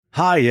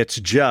Hi, it's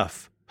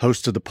Jeff,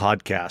 host of the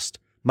podcast.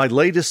 My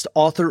latest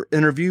author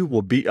interview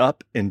will be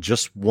up in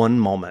just one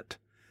moment.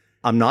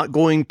 I'm not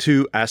going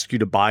to ask you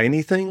to buy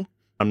anything.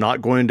 I'm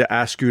not going to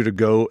ask you to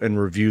go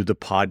and review the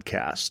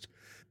podcast.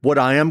 What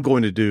I am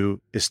going to do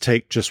is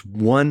take just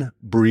one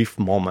brief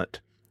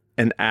moment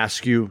and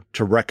ask you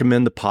to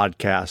recommend the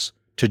podcast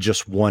to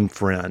just one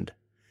friend.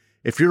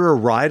 If you're a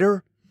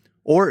writer,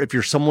 or if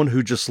you're someone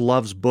who just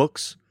loves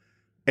books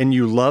and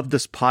you love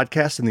this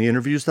podcast and the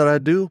interviews that I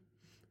do,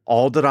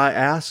 all that I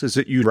ask is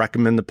that you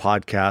recommend the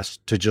podcast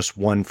to just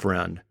one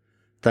friend.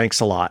 Thanks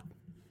a lot.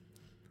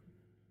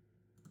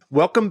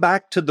 Welcome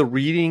back to the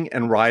Reading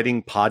and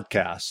Writing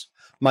Podcast.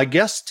 My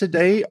guests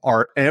today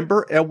are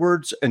Amber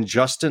Edwards and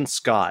Justin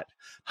Scott,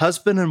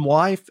 husband and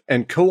wife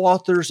and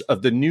co-authors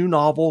of the new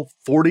novel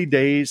 40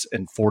 Days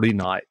and 40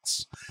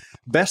 Nights.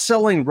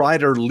 Best-selling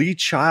writer Lee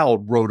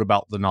Child wrote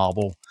about the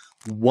novel.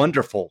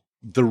 Wonderful,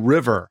 the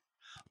river,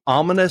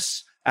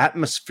 ominous,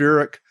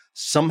 atmospheric,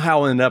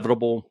 somehow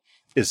inevitable,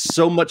 is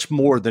so much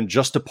more than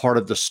just a part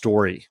of the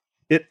story.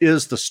 It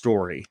is the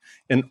story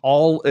in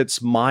all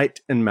its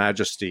might and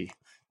majesty.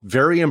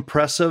 Very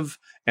impressive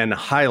and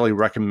highly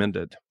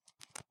recommended.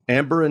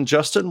 Amber and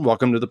Justin,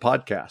 welcome to the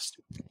podcast.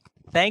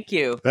 Thank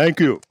you. Thank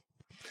you.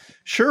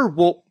 Sure.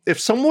 Well, if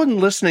someone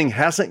listening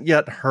hasn't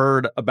yet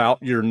heard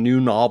about your new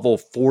novel,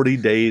 40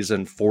 Days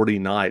and 40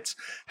 Nights,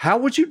 how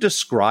would you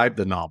describe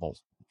the novel?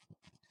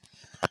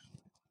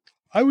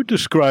 I would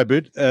describe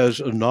it as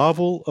a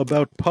novel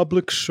about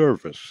public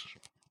service.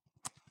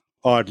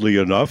 Oddly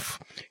enough,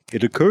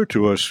 it occurred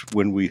to us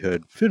when we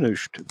had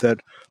finished that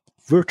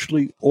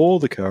virtually all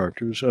the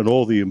characters and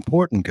all the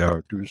important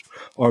characters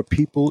are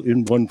people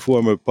in one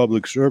form of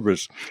public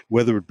service,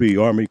 whether it be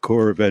Army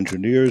Corps of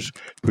Engineers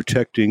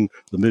protecting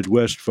the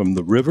Midwest from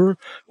the river,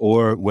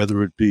 or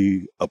whether it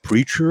be a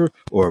preacher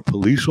or a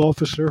police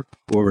officer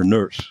or a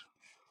nurse.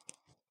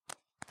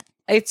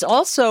 It's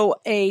also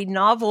a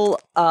novel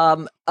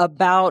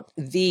about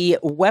the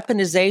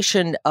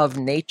weaponization of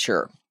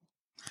nature,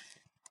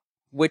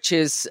 which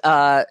is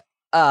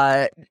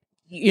nature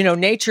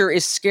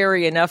is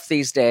scary enough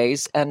these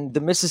days, and the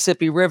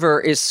Mississippi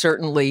River is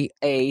certainly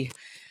a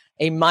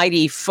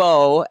mighty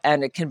foe,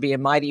 and it can be a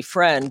mighty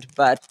friend.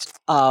 But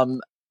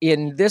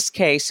in this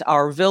case,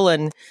 our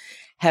villain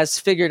has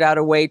figured out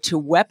a way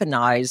to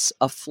weaponize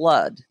a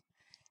flood,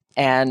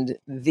 and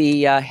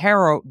the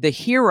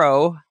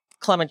hero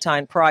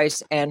Clementine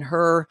Price and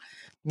her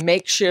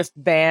makeshift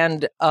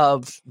band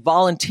of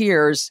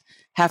volunteers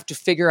have to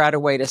figure out a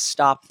way to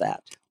stop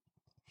that.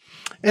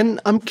 And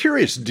I'm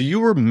curious, do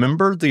you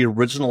remember the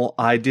original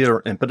idea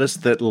or impetus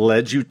that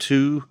led you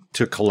to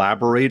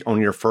collaborate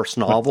on your first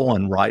novel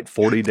and write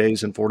 40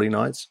 Days and 40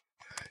 Nights?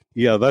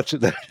 Yeah, that's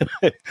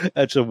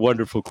a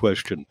wonderful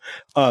question.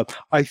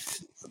 I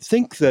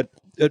think that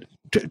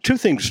two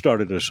things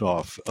started us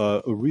off.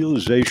 A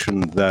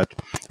realization that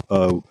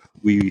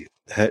we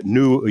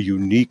knew a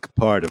unique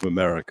part of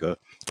America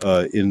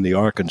in the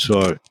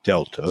Arkansas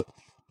Delta,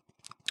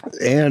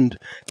 and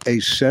a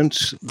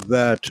sense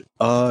that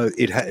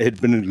it had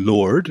been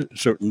ignored,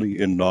 certainly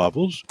in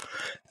novels,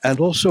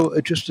 and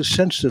also just a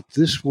sense that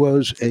this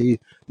was a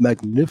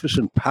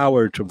magnificent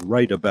power to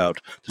write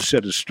about, to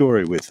set a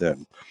story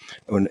within.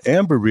 When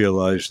Amber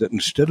realized that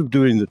instead of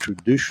doing the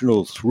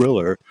traditional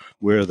thriller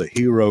where the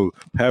hero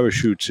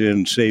parachutes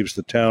in, saves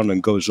the town,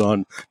 and goes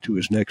on to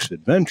his next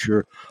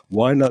adventure,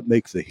 why not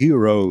make the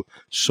hero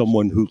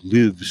someone who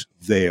lives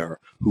there,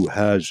 who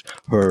has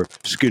her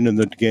skin in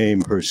the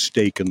game, her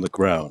stake in the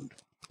ground?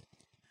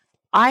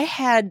 I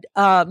had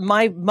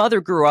my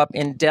mother grew up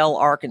in Dell,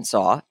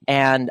 Arkansas,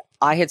 and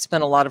I had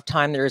spent a lot of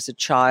time there as a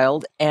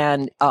child.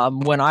 And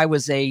when I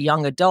was a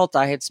young adult,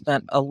 I had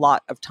spent a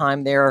lot of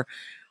time there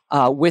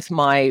with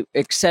my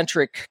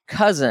eccentric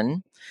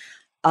cousin,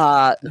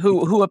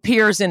 who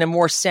appears in a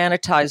more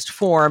sanitized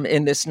form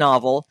in this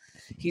novel.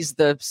 He's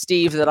the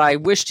Steve that I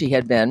wished he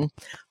had been.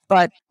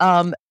 But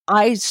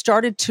I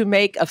started to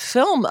make a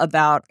film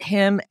about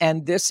him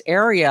and this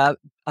area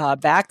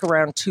back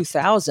around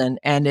 2000,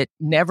 and it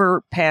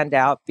never panned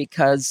out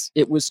because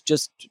it was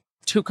just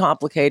too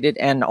complicated.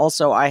 And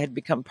also I had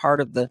become part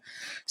of the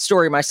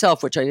story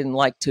myself, which I didn't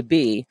like to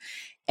be.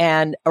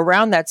 And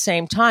around that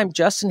same time,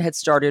 Justin had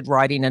started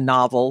writing a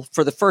novel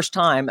for the first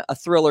time, a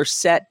thriller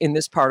set in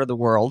this part of the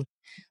world.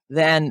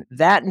 Then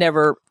that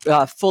never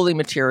fully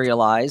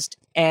materialized.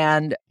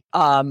 And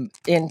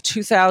in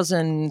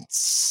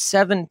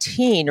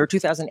 2017 or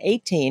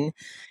 2018,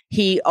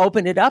 he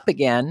opened it up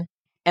again.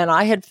 And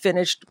I had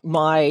finished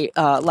my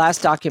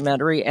last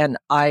documentary, and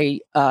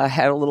I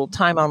had a little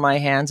time on my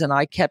hands, and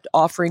I kept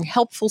offering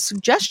helpful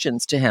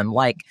suggestions to him,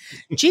 like,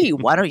 gee,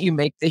 why don't you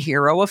make the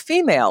hero a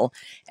female?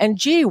 And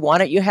gee, why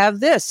don't you have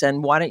this?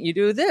 And why don't you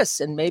do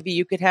this? And maybe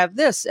you could have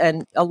this.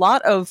 And a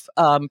lot of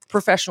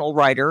professional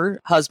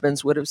writer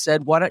husbands would have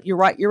said, why don't you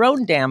write your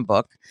own damn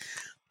book?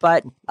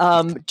 But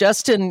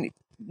Justin,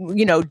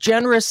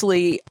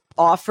 generously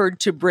offered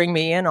to bring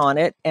me in on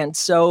it. And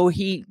so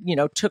he,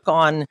 took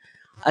on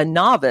a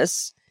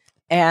novice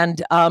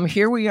And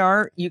here we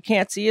are. You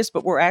can't see us,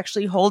 but we're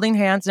actually holding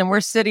hands and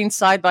we're sitting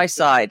side by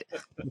side.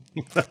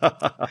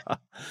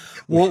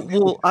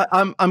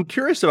 I'm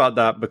curious about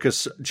that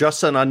because,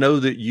 Justin, I know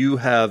that you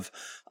have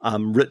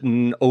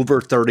written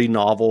over 30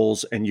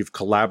 novels and you've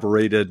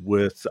collaborated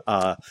with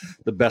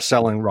the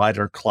best-selling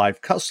writer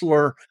Clive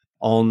Cussler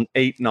on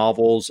 8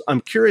 novels. I'm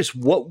curious,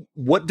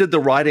 what did the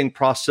writing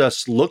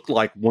process look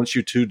like once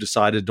you two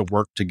decided to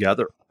work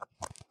together?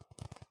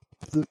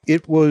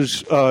 It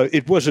was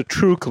a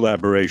true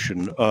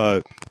collaboration.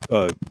 I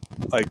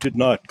did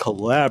not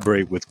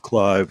collaborate with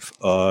Clive.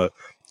 I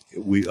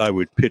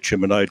would pitch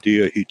him an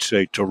idea. He'd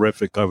say,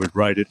 "Terrific." I would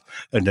write it,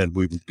 and then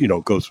we would,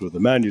 go through the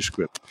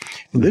manuscript.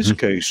 In this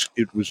case,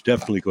 it was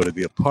definitely going to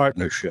be a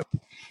partnership,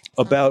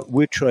 about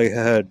which I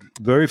had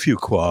very few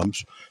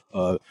qualms.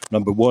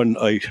 Number one,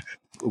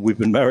 we've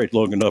been married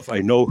long enough. I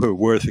know her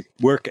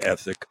work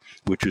ethic,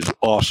 which is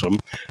awesome.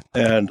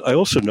 And I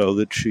also know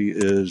that she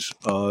is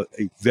a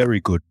very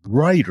good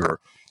writer.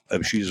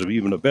 She's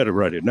even a better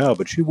writer now,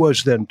 but she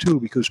was then too,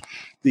 because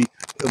the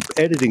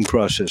editing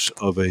process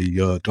of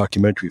a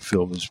documentary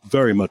film is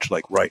very much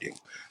like writing.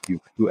 You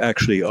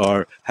actually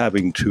are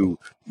having to,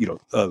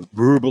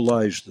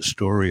 verbalize the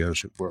story,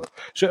 as it were.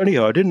 So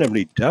anyhow, I didn't have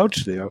any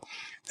doubts there.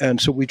 And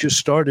so we just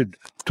started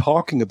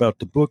talking about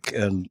the book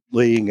and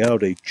laying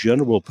out a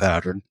general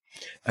pattern.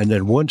 And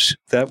then once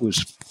that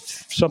was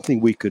something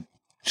we could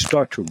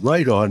start to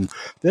write on,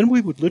 then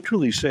we would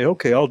literally say,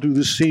 okay, I'll do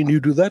this scene, you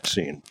do that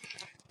scene.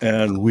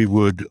 And we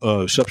would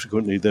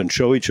subsequently then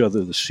show each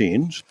other the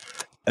scenes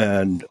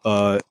and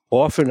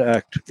often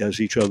act as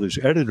each other's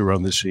editor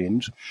on the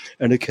scenes,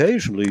 and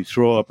occasionally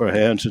throw up our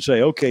hands and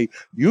say, okay,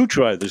 you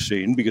try the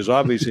scene, because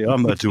obviously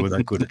I'm not doing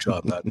that good a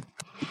job at it.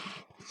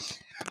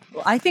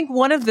 Well, I think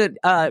one of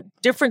the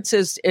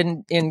differences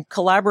in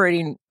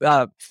collaborating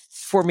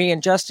for me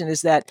and Justin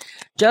is that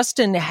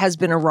Justin has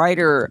been a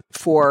writer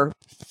for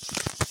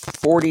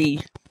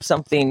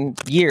 40-something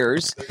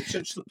years.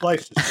 Since the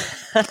life.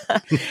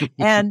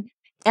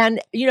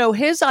 And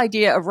his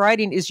idea of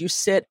writing is you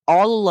sit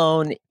all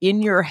alone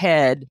in your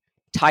head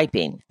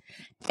typing.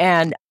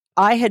 And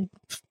I had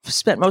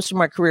spent most of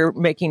my career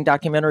making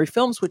documentary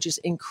films, which is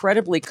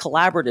incredibly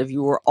collaborative.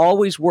 You were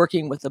always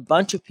working with a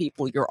bunch of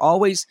people. You're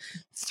always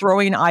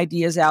throwing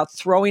ideas out,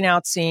 throwing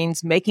out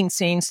scenes, making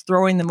scenes,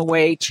 throwing them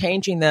away,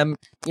 changing them,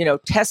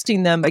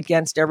 testing them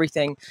against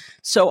everything.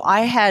 So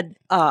I had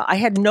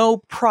no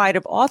pride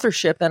of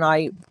authorship, and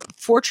I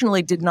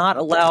fortunately did not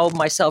allow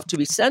myself to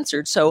be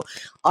censored. So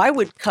I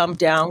would come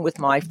down with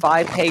my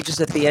 5 pages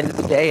at the end of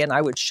the day, and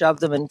I would shove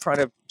them in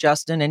front of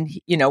Justin. And,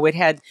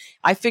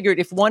 I figured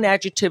if one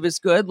adjective is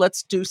good,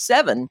 let's do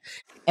 7.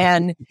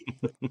 And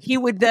he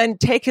would then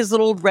take his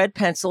little red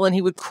pencil and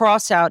he would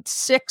cross out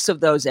 6 of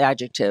those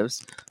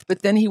adjectives,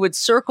 but then he would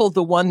circle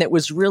the one that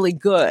was really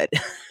good.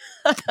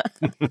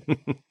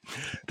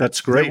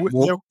 That's great.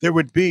 There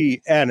would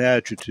be an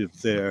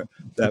adjective there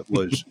that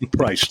was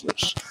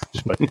priceless.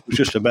 But it was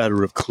just a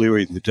matter of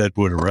clearing the dead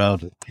wood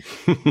around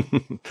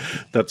it.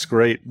 That's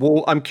great.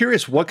 Well, I'm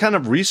curious, what kind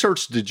of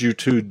research did you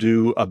two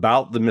do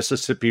about the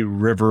Mississippi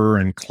River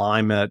and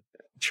climate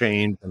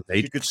change?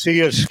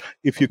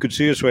 If you could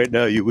see us right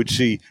now, you would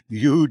see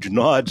huge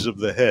nods of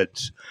the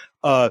heads.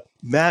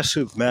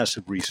 Massive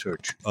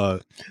research.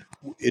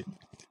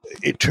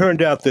 It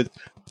turned out that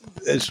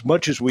as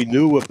much as we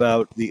knew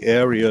about the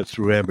area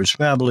through Amber's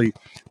family,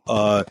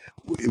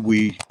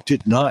 we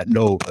did not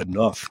know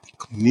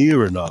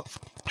near enough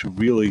to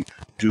really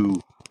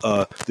do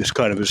this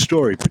kind of a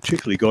story,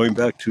 particularly going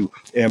back to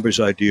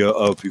Amber's idea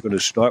of you're going to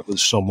start with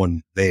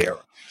someone there.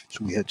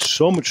 So we had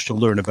so much to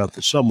learn about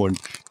the someone.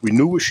 We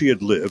knew where she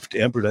had lived.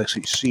 Amber had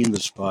actually seen the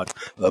spot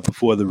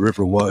before the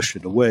river washed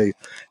it away.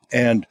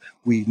 And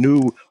we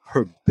knew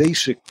her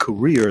basic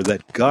career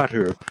that got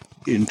her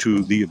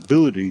into the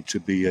ability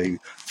to be a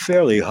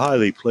fairly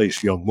highly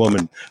placed young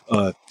woman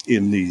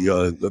in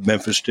the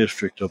Memphis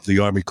district of the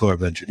Army Corps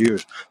of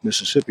Engineers,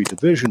 Mississippi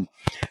Division.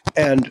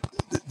 And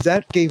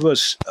that gave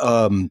us,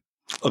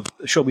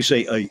 shall we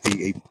say,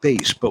 a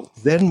base. But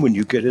then when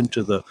you get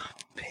into the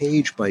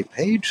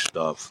page-by-page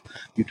stuff,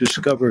 you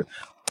discover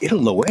you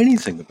don't know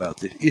anything about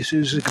this. It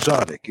is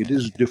exotic. It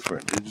is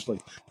different. It is like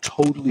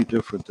totally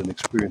different than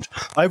experience.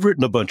 I've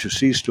written a bunch of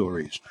sea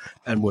stories,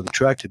 and what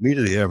attracted me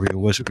to the area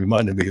was it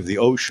reminded me of the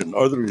ocean,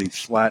 utterly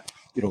flat,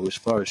 as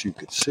far as you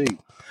could see.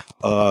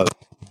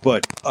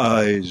 But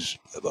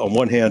on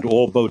one hand,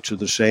 all boats are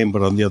the same,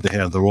 but on the other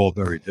hand, they're all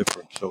very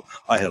different. So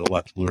I had a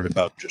lot to learn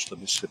about just the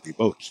Mississippi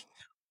boats.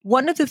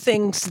 One of the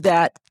things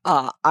that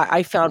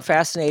I found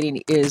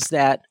fascinating is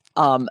that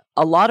a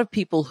lot of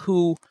people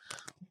who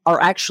are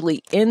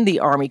actually in the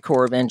Army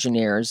Corps of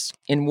Engineers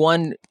in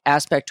one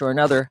aspect or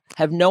another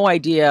have no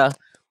idea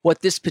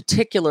what this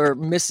particular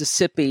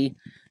Mississippi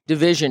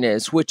division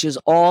is, which is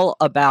all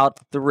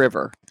about the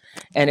river.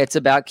 And it's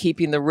about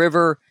keeping the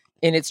river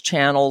in its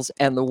channels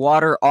and the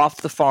water off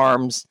the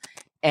farms.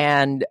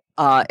 And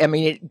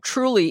it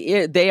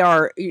truly, they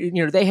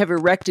have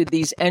erected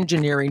these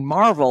engineering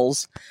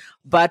marvels,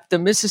 but the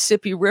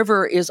Mississippi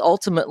River is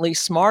ultimately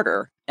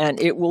smarter. and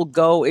it will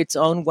go its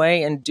own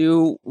way and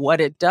do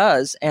what it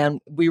does. And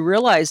we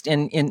realized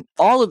in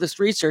all of this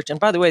research, and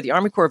by the way, the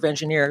Army Corps of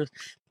Engineers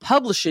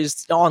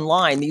publishes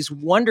online these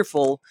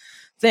wonderful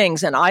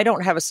things, and I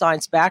don't have a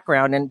science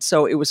background, and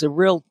so it was a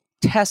real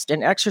test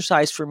and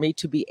exercise for me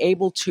to be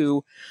able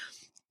to,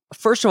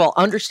 first of all,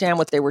 understand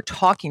what they were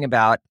talking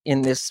about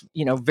in this,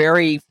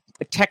 very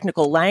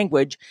technical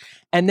language,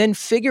 and then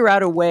figure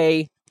out a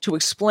way to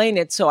explain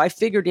it. So I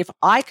figured if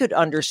I could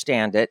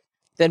understand it,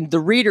 then the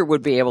reader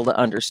would be able to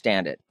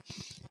understand it.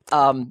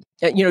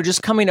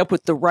 Just coming up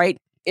with the right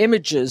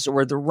images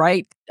or the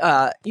right,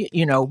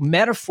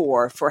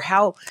 metaphor for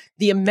how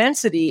the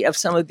immensity of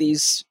some of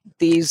these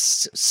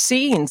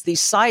scenes,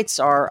 these sites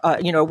are.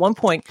 At one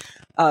point,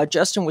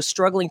 Justin was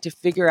struggling to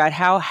figure out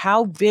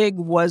how big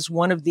was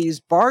one of these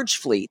barge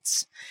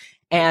fleets,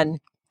 and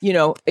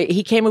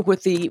he came up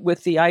with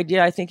the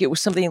idea. I think it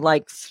was something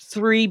like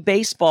 3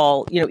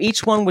 baseball.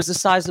 Each one was the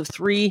size of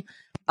 3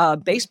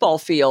 baseball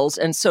fields,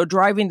 and so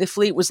driving the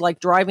fleet was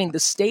like driving the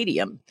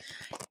stadium.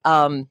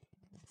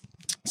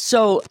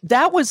 So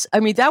that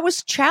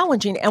was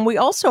challenging, and we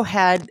also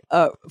had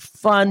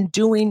fun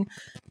doing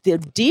the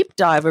deep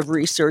dive of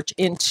research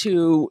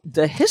into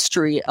the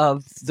history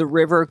of the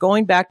river,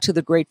 going back to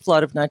the Great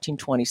Flood of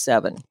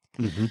 1927,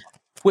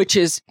 which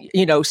is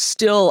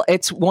still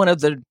it's one of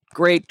the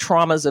great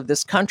traumas of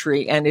this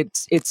country, and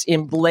it's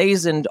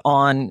emblazoned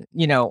on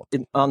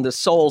on the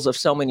souls of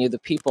so many of the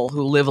people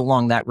who live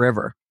along that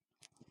river.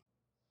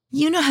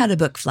 You know how to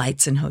book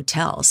flights and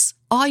hotels.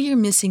 All you're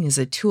missing is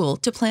a tool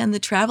to plan the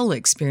travel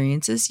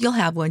experiences you'll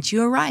have once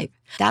you arrive.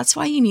 That's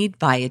why you need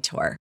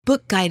Viator.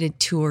 Book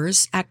guided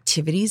tours,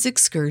 activities,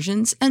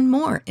 excursions, and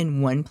more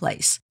in one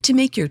place to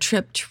make your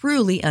trip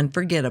truly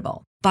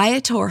unforgettable.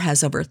 Viator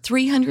has over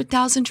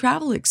 300,000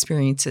 travel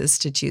experiences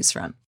to choose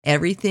from.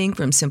 Everything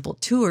from simple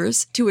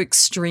tours to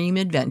extreme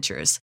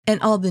adventures and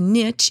all the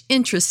niche,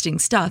 interesting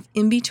stuff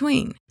in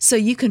between. So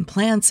you can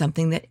plan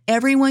something that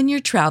everyone you're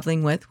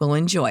traveling with will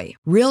enjoy.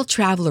 Real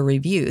traveler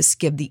reviews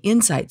give the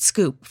inside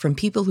scoop from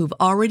people who've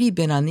already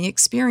been on the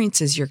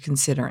experiences you're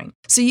considering.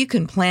 So you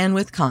can plan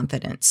with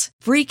confidence.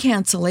 Free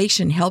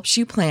cancellation helps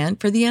you plan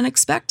for the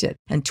unexpected.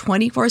 And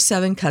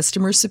 24/7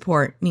 customer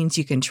support means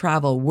you can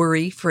travel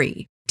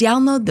worry-free.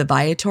 Download the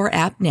Viator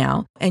app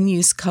now and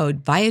use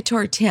code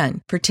Viator10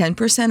 for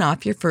 10%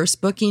 off your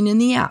first booking in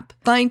the app.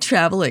 Find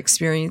travel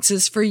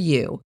experiences for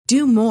you.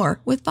 Do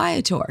more with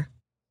Viator.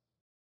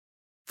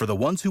 For the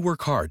ones who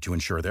work hard to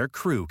ensure their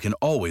crew can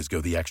always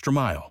go the extra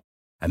mile,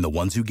 and the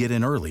ones who get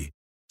in early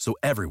so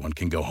everyone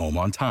can go home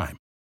on time,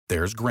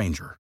 there's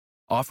Grainger,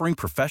 offering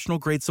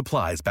professional-grade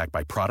supplies backed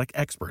by product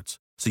experts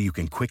so you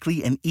can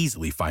quickly and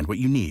easily find what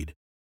you need.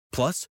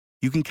 Plus,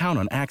 you can count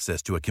on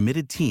access to a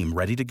committed team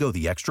ready to go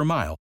the extra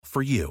mile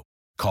for you.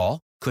 Call,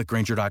 click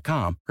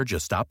Grainger.com, or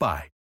just stop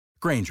by.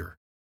 Grainger,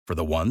 for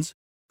the ones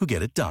who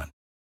get it done.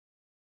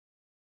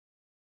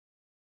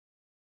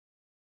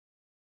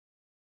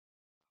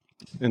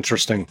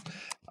 Interesting.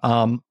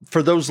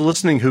 For those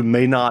listening who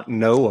may not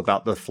know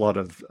about the flood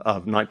of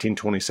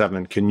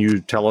 1927, can you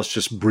tell us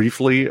just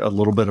briefly a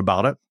little bit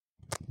about it?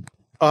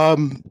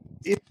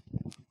 It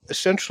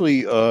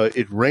essentially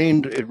it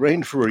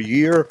rained for a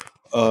year.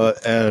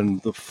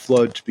 And the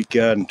floods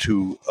began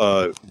to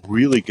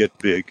really get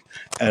big.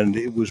 And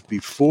it was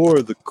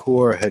before the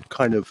Corps had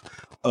kind of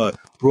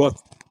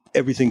brought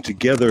everything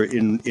together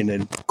in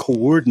a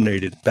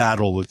coordinated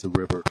battle with the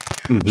river,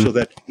 so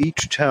that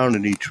each town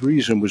and each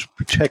region was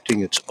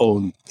protecting its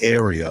own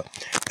area.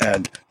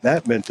 And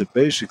that meant that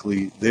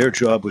basically their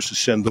job was to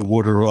send the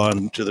water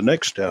on to the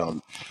next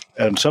town.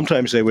 And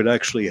sometimes they would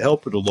actually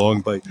help it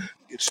along by,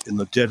 it's in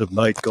the dead of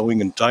night,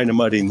 going and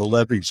dynamiting the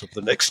levees of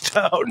the next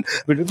town.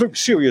 I mean, very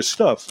serious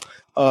stuff.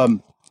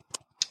 And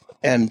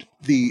when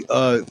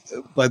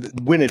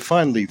it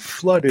finally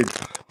flooded,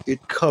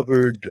 it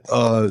covered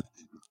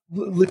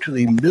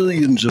literally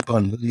millions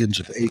upon millions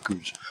of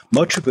acres,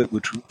 much of it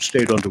which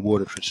stayed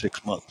underwater for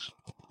 6 months.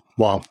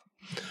 Wow.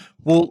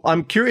 Well,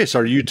 I'm curious,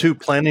 are you two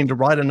planning to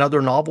write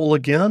another novel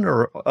again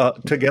or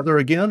together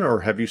again, or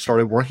have you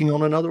started working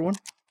on another one?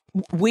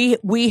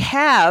 We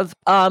have.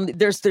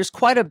 There's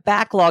quite a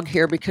backlog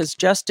here because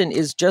Justin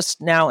is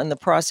just now in the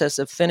process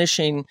of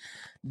finishing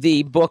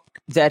the book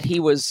that he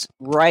was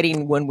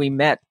writing when we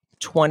met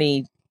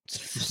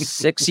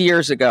 26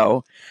 years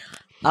ago.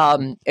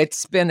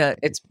 It's been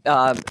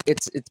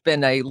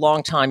a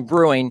long time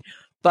brewing,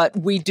 but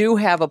we do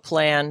have a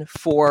plan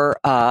for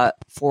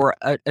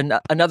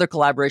another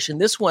collaboration.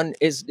 This one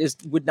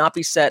would not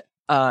be set.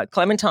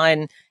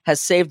 Clementine has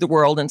saved the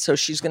world, and so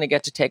she's going to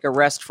get to take a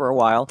rest for a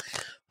while.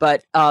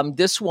 But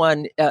this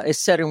one is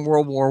set in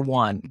World War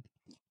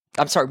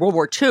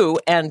II,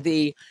 and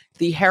the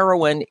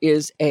heroine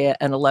is an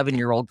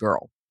 11-year-old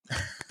girl.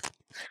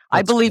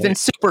 I believe in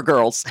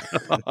Supergirls.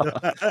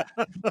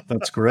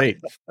 That's great.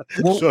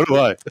 Well, so do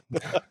I.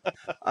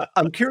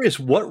 I'm curious,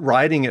 what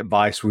writing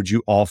advice would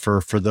you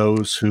offer for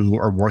those who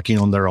are working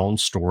on their own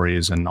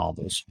stories and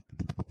novels?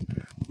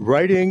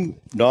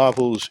 Writing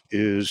novels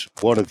is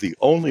one of the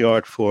only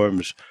art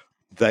forms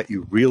that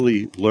you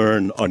really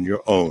learn on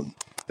your own.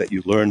 that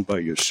you learn by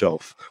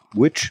yourself,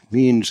 which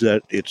means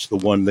that it's the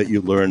one that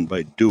you learn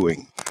by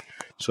doing.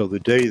 So the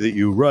day that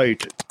you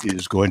write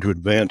is going to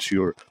advance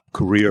your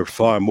career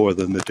far more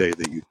than the day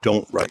that you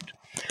don't write.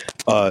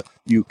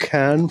 You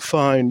can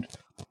find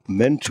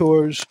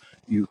mentors.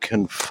 You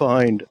can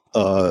find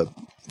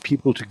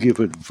people to give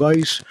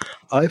advice.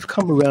 I've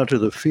come around to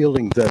the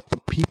feeling that the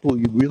people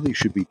you really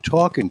should be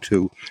talking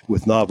to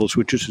with novels,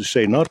 which is to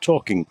say not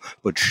talking,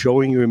 but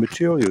showing your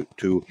material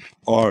to,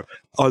 are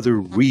other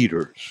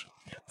readers.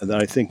 And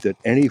I think that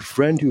any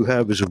friend you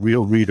have as a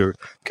real reader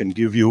can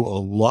give you a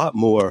lot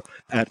more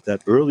at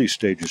that early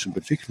stages, in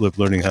particular of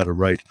learning how to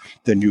write,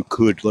 than you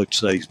could, let's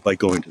say, by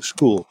going to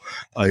school.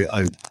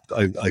 I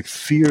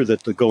fear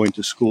that the going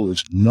to school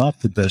is not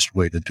the best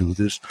way to do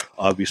this.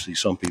 Obviously,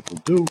 some people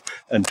do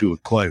and do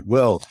it quite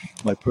well.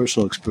 My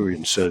personal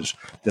experience says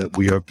that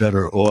we are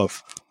better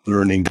off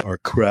learning our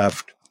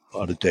craft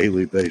on a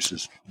daily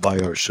basis by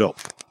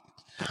ourselves.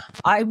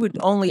 I would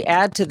only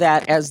add to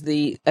that as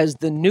the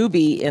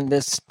newbie in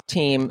this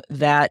team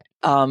that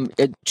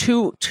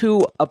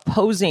two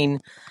opposing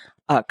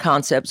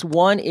concepts.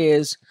 One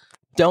is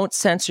don't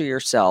censor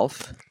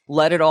yourself,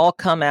 let it all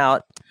come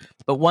out,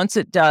 but once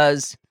it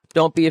does,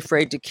 don't be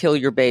afraid to kill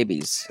your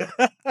babies.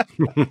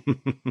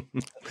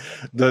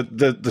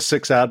 the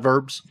 6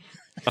 adverbs.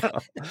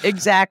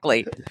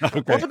 Exactly.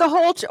 Okay.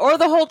 Or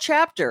the whole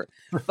chapter.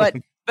 But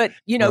Right.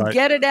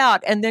 Get it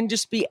out and then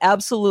just be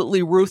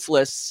absolutely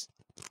ruthless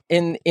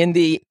in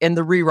the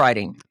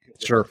rewriting.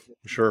 Sure.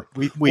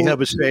 We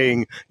have a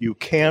saying, you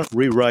can't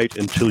rewrite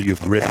until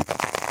you've written.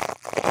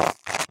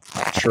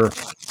 Sure.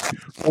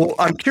 Well,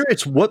 I'm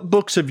curious, what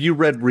books have you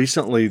read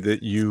recently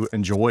that you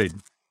enjoyed?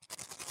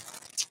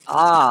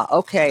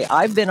 Okay.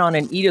 I've been on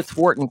an Edith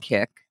Wharton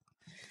kick,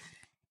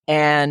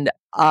 and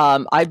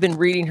I've been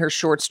reading her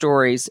short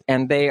stories,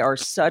 and they are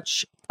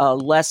such a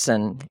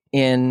lesson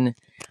in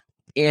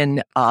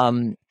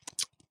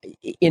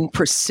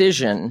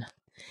precision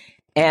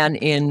and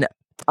in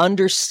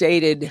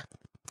understated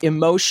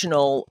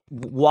emotional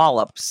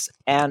wallops.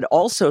 And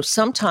also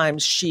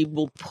sometimes she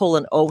will pull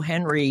an O.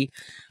 Henry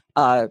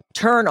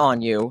turn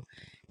on you.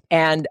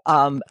 And,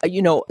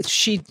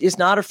 she is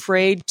not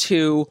afraid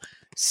to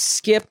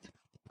skip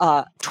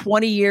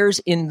 20 years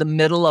in the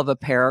middle of a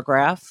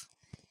paragraph.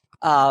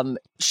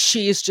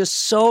 She is just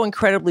so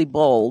incredibly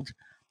bold.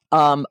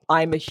 I'm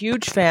a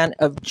huge fan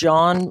of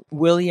John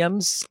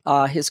Williams,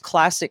 his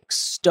classic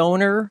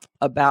Stoner,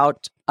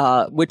 about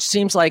which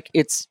seems like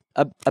it's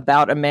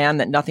about a man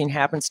that nothing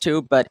happens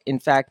to, but in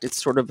fact,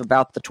 it's sort of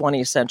about the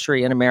 20th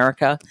century in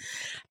America.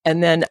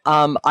 And then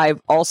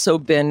I've also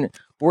been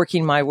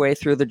working my way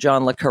through the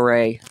John le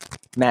Carré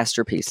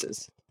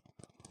masterpieces.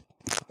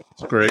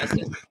 That's great.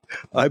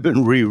 I've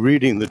been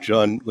rereading the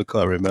John le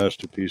Carré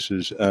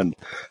masterpieces, and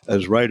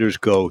as writers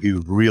go, he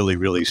really,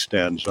 really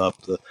stands up.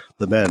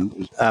 The man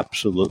is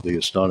absolutely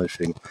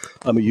astonishing.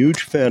 I'm a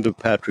huge fan of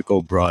Patrick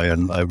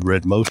O'Brian. I've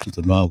read most of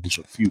the novels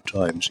a few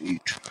times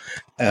each,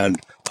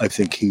 and I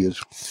think he is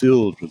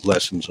filled with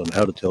lessons on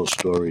how to tell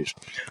stories.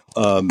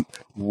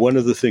 One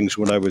of the things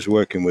when I was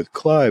working with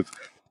Clive,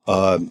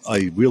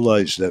 I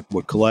realized that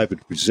what Clive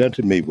had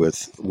presented me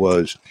with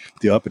was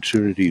the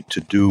opportunity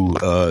to do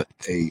a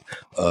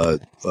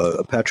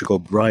Patrick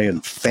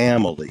O'Brian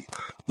family.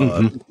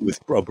 With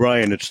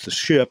O'Brian, it's the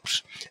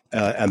ships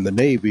and the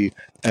Navy,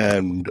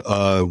 and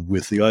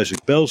with the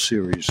Isaac Bell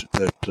series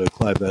that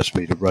Clive asked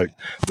me to write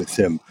with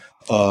him,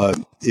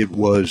 it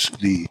was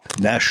the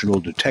National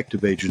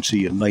Detective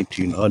Agency in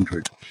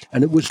 1900.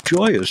 And it was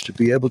joyous to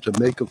be able to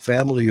make a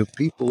family of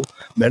people,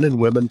 men and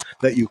women,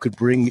 that you could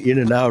bring in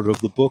and out of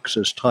the books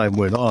as time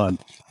went on.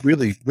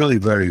 Really, really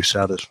very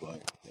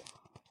satisfying.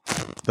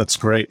 That's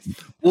great.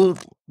 Well,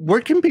 where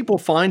can people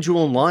find you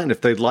online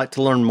if they'd like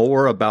to learn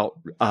more about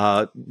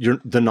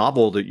the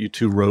novel that you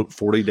two wrote,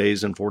 40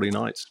 Days and 40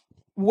 Nights?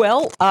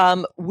 Well,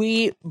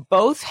 we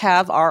both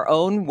have our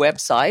own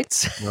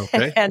websites.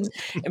 Okay. And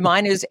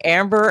mine is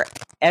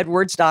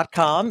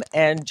amberedwards.com,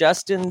 and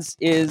Justin's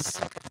is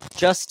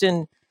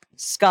Justin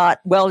Scott.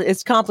 Well,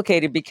 it's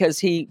complicated because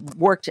he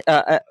worked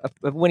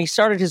when he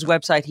started his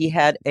website, he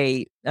had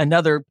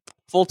another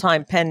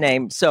full-time pen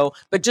name. So,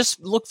 but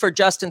just look for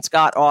Justin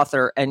Scott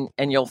author and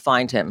you'll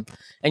find him,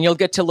 and you'll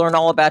get to learn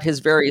all about his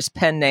various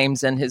pen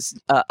names and his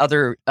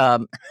other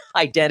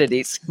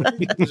identities. I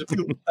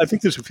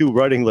think there's a few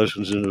writing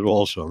lessons in it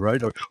also,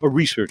 right? Or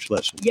research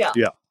lessons. Yeah.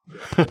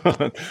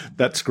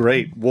 That's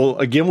great. Well,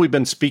 again, we've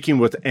been speaking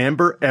with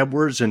Amber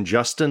Edwards and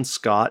Justin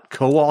Scott,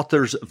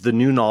 co-authors of the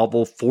new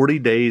novel, 40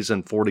 Days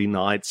and 40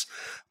 Nights.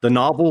 The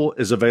novel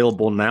is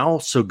available now,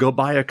 so go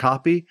buy a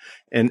copy.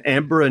 And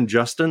Amber and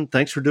Justin,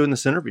 thanks for doing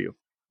this interview.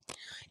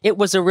 It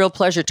was a real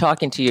pleasure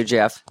talking to you,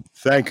 Jeff.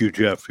 Thank you,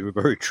 Jeff. You're a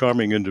very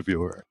charming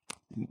interviewer.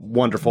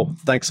 Wonderful.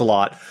 Thanks a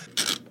lot.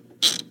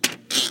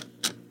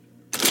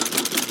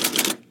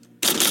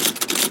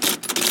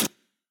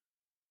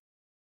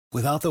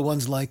 Without the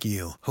ones like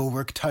you, who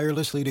work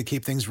tirelessly to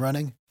keep things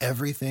running,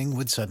 everything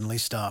would suddenly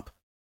stop.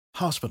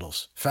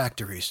 Hospitals,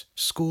 factories,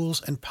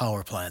 schools, and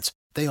power plants,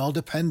 they all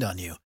depend on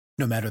you.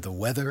 No matter the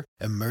weather,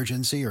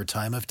 emergency, or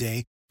time of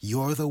day,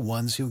 you're the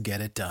ones who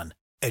get it done.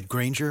 At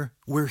Grainger,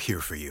 we're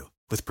here for you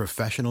with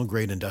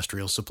professional-grade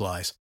industrial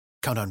supplies.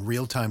 Count on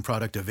real-time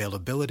product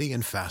availability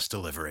and fast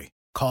delivery.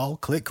 Call,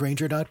 click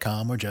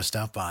Grainger.com, or just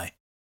stop by.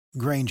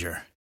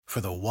 Grainger,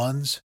 for the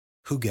ones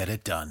who get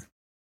it done.